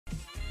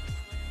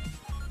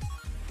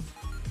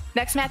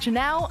Next match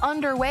now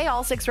underway.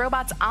 All 6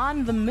 robots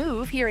on the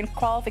move here in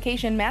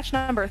qualification match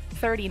number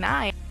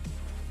 39.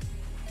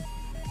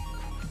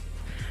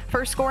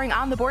 First scoring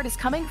on the board is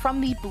coming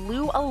from the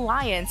Blue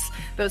Alliance.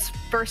 Those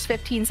first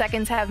 15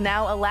 seconds have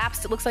now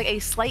elapsed. It looks like a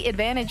slight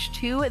advantage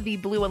to the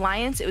Blue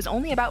Alliance. It was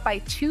only about by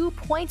 2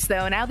 points,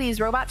 though. Now these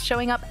robots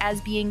showing up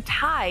as being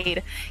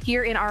tied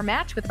here in our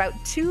match with about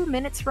 2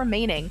 minutes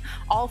remaining.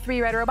 All 3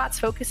 red robots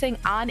focusing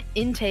on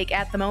intake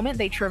at the moment.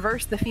 They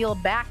traverse the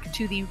field back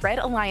to the Red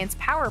Alliance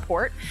power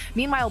port.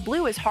 Meanwhile,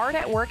 Blue is hard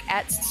at work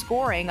at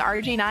scoring.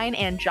 RJ9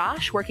 and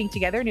Josh working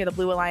together near the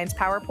Blue Alliance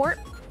power port.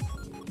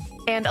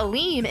 And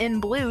Aleem in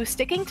blue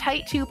sticking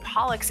tight to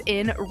Pollux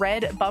in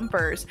red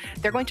bumpers.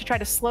 They're going to try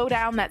to slow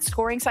down that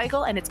scoring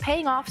cycle, and it's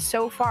paying off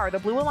so far. The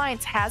Blue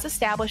Alliance has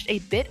established a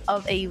bit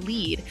of a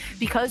lead.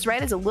 Because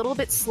red is a little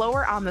bit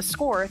slower on the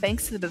score,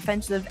 thanks to the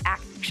defensive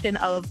action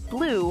of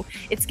blue,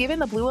 it's given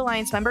the Blue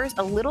Alliance members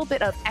a little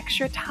bit of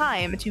extra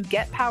time to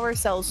get power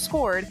cells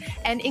scored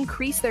and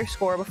increase their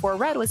score before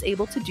red was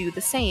able to do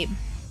the same.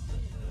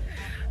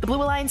 The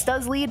Blue Alliance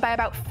does lead by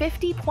about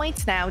 50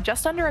 points now,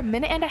 just under a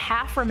minute and a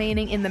half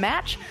remaining in the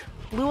match.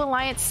 Blue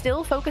Alliance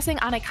still focusing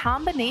on a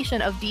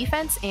combination of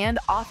defense and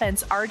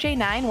offense.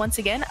 RJ9 once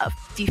again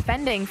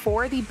defending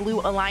for the Blue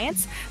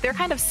Alliance. They're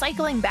kind of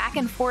cycling back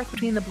and forth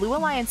between the Blue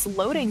Alliance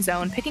loading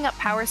zone, picking up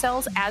power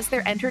cells as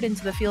they're entered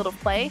into the field of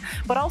play,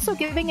 but also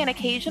giving an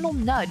occasional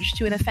nudge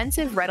to an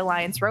offensive Red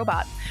Alliance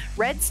robot.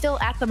 Red still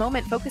at the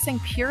moment focusing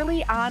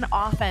purely on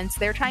offense.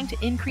 They're trying to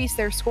increase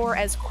their score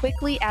as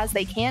quickly as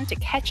they can to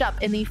catch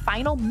up in the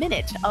final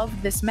minute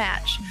of this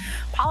match.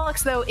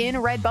 Pollux, though, in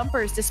red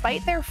bumpers,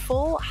 despite their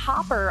full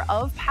hopper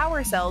of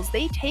power cells,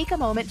 they take a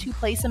moment to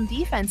play some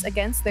defense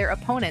against their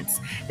opponents.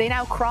 They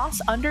now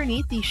cross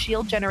underneath the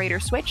shield generator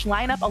switch,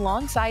 line up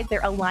alongside their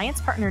alliance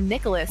partner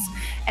Nicholas,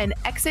 and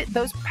exit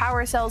those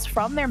power cells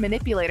from their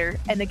manipulator,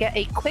 and they get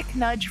a quick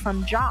nudge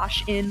from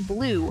Josh in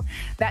blue.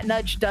 That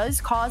nudge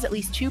does cause at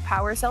least 2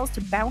 power cells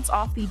to bounce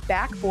off the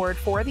backboard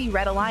for the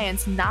Red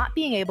Alliance, not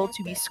being able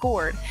to be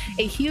scored.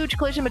 A huge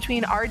collision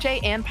between RJ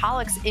and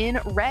Pollux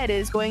in red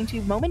is going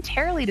to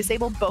momentarily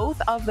disable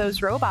both of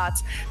those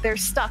robots. They're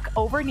stuck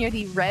over near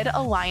the Red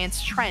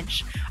Alliance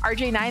trench.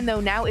 RJ9,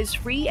 though, now is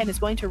free and is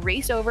going to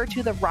race over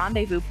to the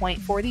rendezvous point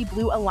for the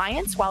Blue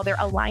Alliance, while their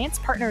alliance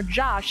partner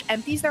Josh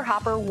empties their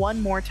hopper one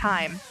more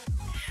time.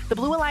 The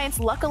Blue Alliance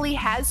luckily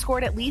has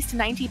scored at least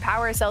 90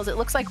 power cells. It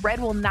looks like red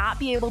will not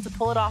be able to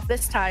pull it off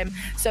this time.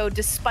 So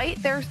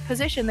despite their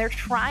position, they're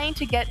trying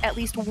to get at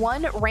least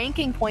 1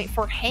 ranking point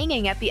for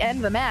hanging at the end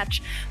of the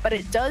match. But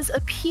it does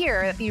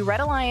appear that the Red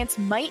Alliance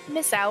might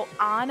miss out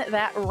on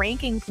that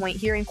ranking point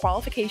here in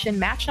qualification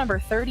match number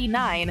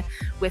 39,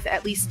 with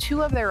at least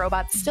 2 of their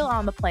robots still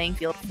on the playing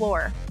field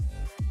floor.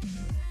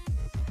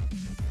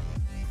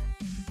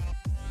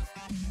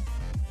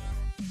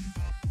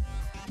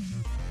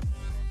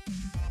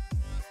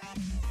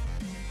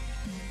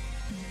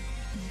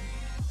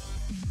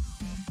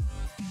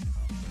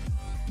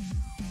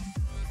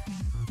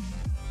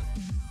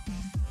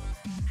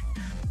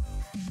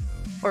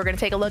 We're going to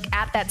take a look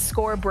at that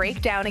score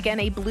breakdown.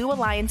 Again, a Blue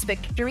Alliance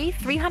victory,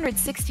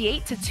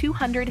 368 to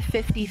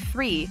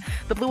 253.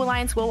 The Blue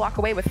Alliance will walk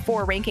away with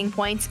 4 ranking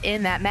points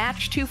in that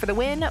match, 2 for the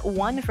win,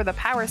 1 for the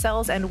power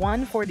cells, and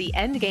 1 for the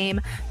end game.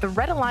 The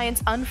Red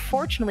Alliance,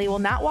 unfortunately, will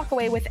not walk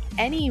away with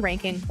any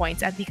ranking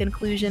points at the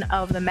conclusion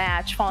of the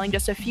match, falling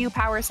just a few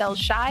power cells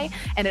shy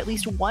and at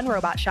least 1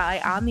 robot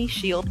shy on the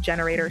shield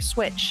generator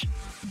switch.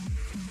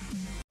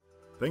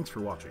 Thanks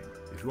for watching.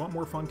 If you want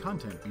more fun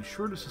content, be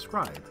sure to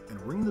subscribe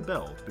and ring the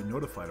bell to be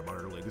notified about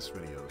our latest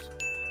videos.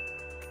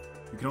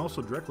 You can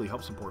also directly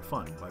help support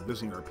Fun by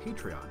visiting our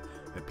Patreon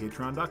at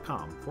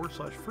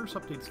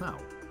patreon.com/firstupdatesnow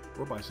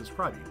or by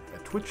subscribing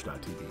at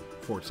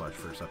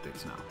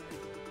twitch.tv/firstupdatesnow.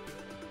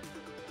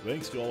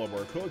 Thanks to all of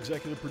our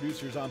co-executive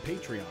producers on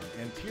Patreon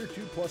and Tier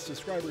 2 Plus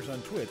subscribers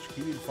on Twitch,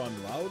 keeping Fun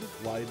loud,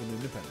 live, and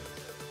independent.